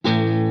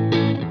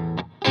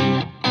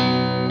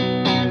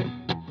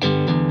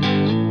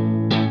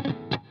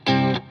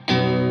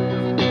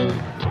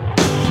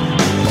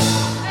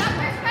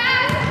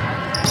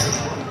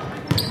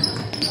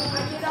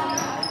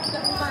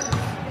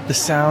The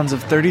sounds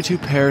of 32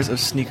 pairs of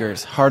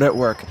sneakers, hard at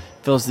work,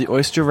 fills the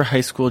Oyster River High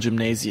School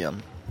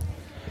gymnasium.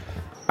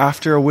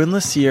 After a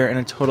winless year and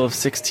a total of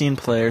 16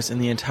 players in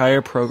the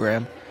entire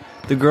program,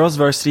 the girls'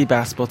 varsity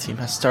basketball team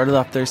has started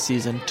off their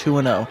season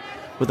 2-0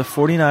 with a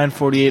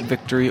 49-48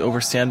 victory over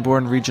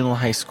Sanborn Regional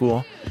High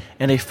School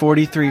and a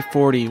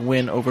 43-40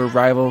 win over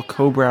rival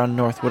Co-Brown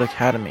Northwood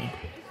Academy.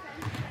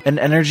 An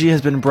energy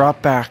has been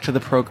brought back to the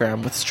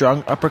program with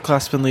strong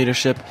upperclassmen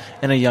leadership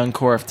and a young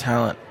core of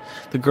talent.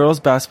 The girls'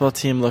 basketball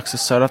team looks to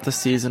start off the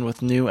season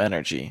with new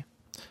energy.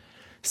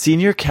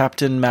 Senior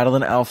captain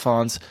Madeline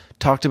Alphonse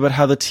talked about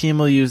how the team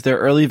will use their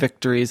early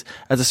victories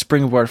as a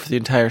springboard for the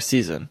entire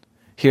season.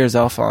 Here's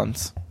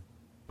Alphonse.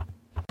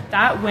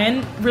 That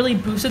win really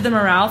boosted the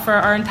morale for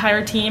our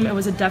entire team. It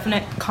was a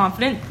definite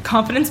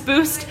confidence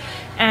boost,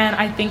 and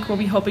I think we'll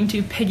be hoping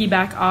to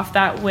piggyback off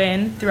that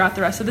win throughout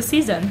the rest of the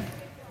season.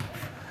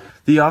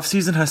 The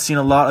offseason has seen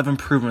a lot of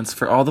improvements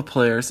for all the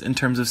players in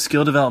terms of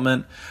skill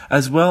development,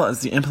 as well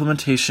as the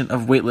implementation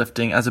of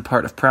weightlifting as a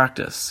part of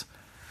practice.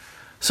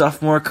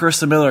 Sophomore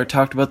Carissa Miller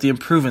talked about the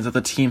improvements that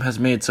the team has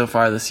made so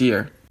far this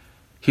year.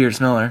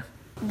 Here's Miller.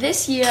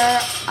 This year,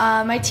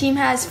 my team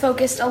has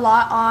focused a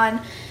lot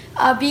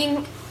on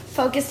being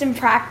focused in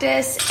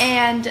practice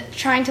and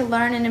trying to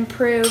learn and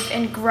improve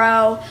and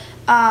grow.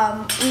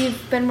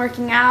 We've been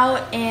working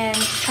out and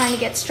trying to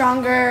get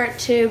stronger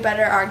to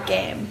better our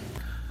game.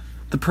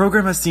 The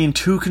program has seen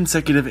 2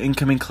 consecutive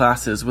incoming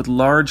classes with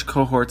large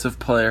cohorts of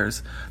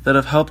players that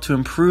have helped to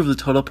improve the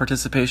total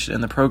participation in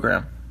the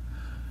program.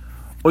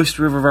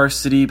 Oyster River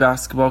varsity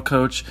basketball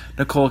coach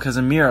Nicole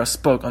Casimiro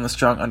spoke on the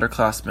strong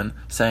underclassmen,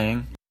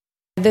 saying,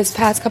 This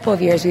past couple of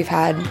years, we've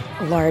had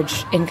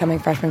large incoming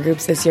freshman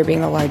groups, this year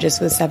being the largest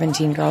with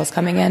 17 girls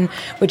coming in,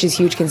 which is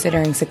huge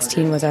considering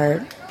 16 was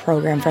our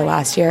program for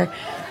last year.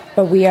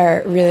 But we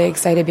are really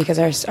excited because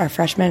our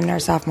freshmen and our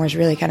sophomores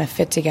really kind of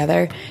fit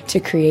together to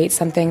create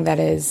something that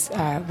is,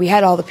 we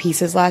had all the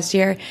pieces last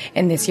year,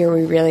 and this year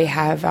we really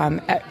have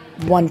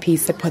one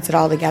piece that puts it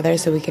all together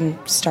so we can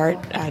start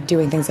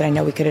doing things that I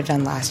know we could have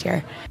done last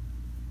year.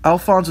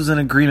 Alphonse was in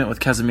agreement with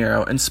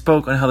Casimiro and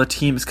spoke on how the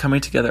team is coming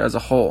together as a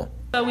whole.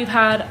 So we've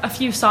had a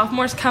few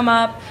sophomores come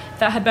up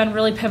that have been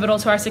really pivotal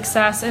to our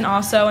success, and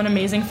also an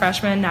amazing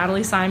freshman,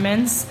 Natalie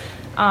Simons.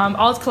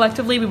 All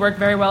collectively, we work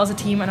very well as a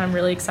team, and I'm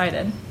really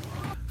excited.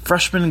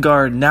 Freshman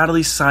guard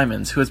Natalie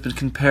Simons, who has been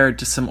compared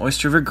to some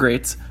Oyster River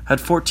greats, had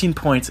 14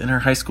 points in her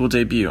high school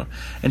debut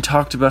and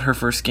talked about her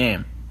first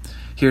game.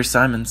 Here's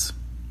Simons.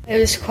 It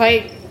was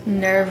quite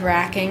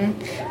nerve-wracking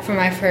for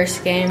my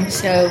first game,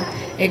 so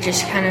it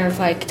just kind of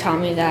taught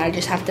me that I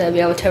just have to be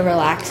able to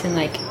relax and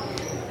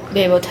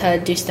be able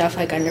to do stuff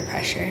under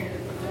pressure.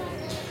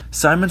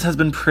 Simons has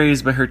been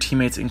praised by her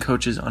teammates and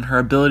coaches on her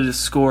ability to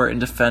score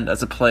and defend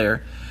as a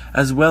player,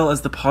 as well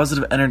as the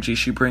positive energy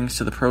she brings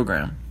to the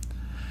program.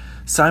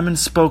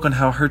 Simons spoke on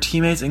how her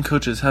teammates and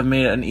coaches have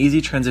made an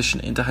easy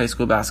transition into high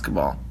school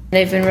basketball.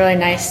 They've been really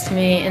nice to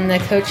me, and the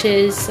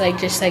coaches saying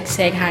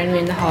hi to me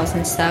in the halls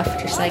and stuff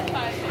just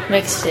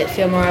makes it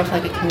feel more of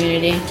a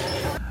community.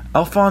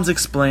 Alphonse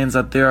explains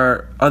that there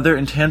are other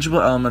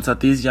intangible elements that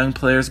these young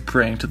players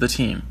bring to the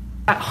team.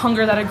 That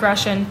hunger, that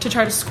aggression to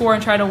try to score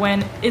and try to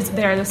win is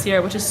there this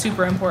year, which is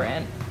super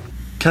important.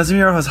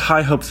 Casimiro has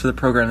high hopes for the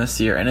program this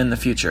year and in the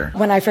future.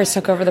 When I first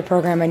took over the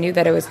program, I knew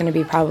that it was going to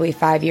be probably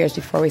 5 years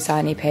before we saw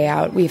any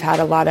payout. We've had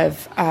a lot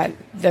of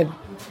the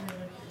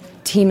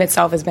team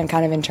itself has been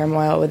kind of in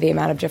turmoil with the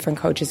amount of different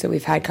coaches that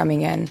we've had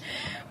coming in.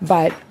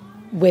 But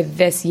with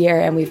this year,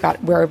 and we've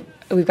got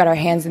our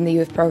hands in the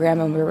youth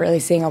program, and we're really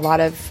seeing a lot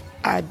of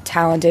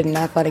talented and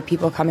athletic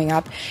people coming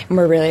up, and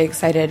we're really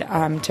excited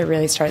to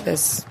really start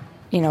this,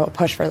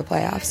 push for the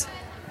playoffs.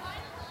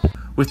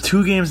 With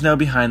 2 games now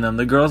behind them,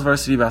 the girls'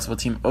 varsity basketball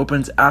team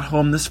opens at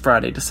home this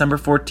Friday, December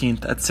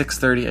 14th at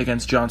 6:30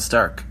 against John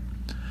Stark.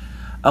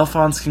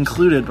 Alphonse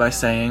concluded by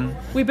saying,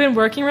 We've been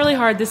working really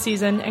hard this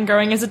season and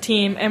growing as a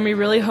team, and we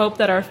really hope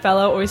that our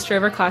fellow Oyster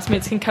River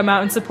classmates can come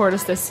out and support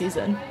us this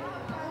season.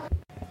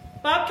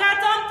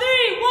 Bobcats on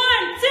 3!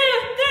 1, 2,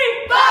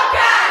 3!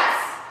 Bobcats!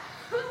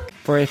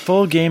 For a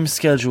full game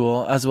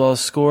schedule, as well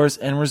as scores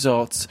and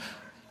results,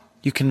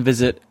 you can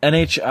visit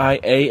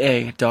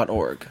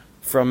NHIAA.org.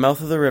 From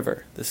Mouth of the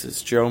River, this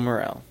is Joe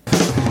Morrell.